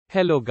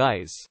Hello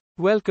guys.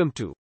 Welcome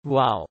to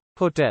Wow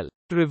Hotel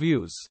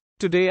Reviews.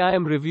 Today I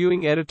am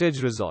reviewing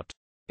Eritage Resort.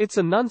 It's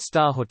a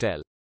non-star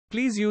hotel.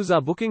 Please use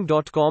our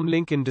booking.com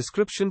link in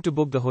description to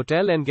book the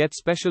hotel and get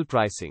special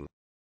pricing.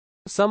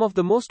 Some of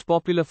the most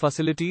popular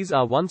facilities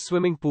are one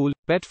swimming pool,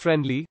 pet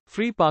friendly,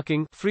 free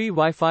parking, free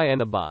Wi-Fi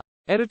and a bar.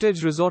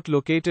 Eritage Resort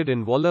located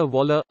in Walla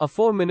Walla, a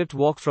 4-minute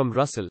walk from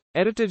Russell.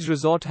 Eritage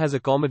Resort has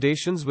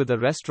accommodations with a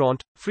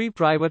restaurant, free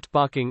private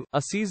parking,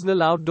 a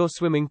seasonal outdoor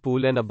swimming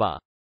pool and a bar.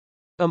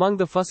 Among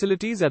the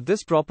facilities at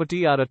this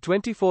property are a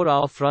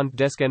 24-hour front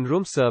desk and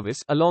room service,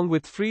 along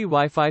with free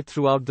Wi-Fi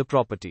throughout the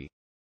property.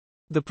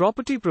 The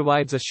property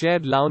provides a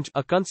shared lounge,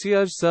 a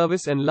concierge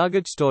service and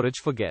luggage storage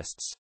for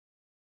guests.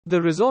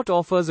 The resort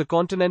offers a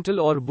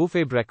continental or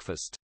buffet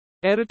breakfast.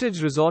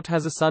 Eritage Resort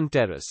has a sun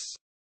terrace.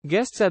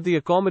 Guests at the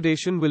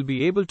accommodation will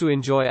be able to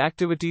enjoy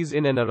activities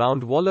in and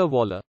around Walla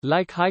Walla,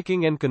 like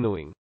hiking and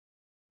canoeing.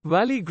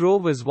 Valley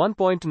Grove is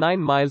 1.9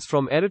 miles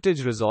from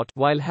Eritage Resort,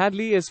 while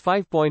Hadley is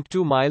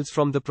 5.2 miles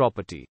from the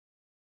property.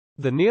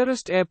 The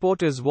nearest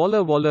airport is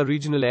Walla Walla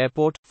Regional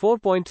Airport,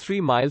 4.3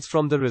 miles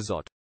from the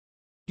resort.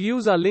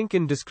 Use our link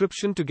in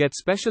description to get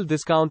special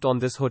discount on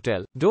this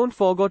hotel. Don't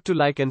forget to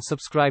like and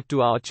subscribe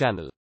to our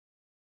channel.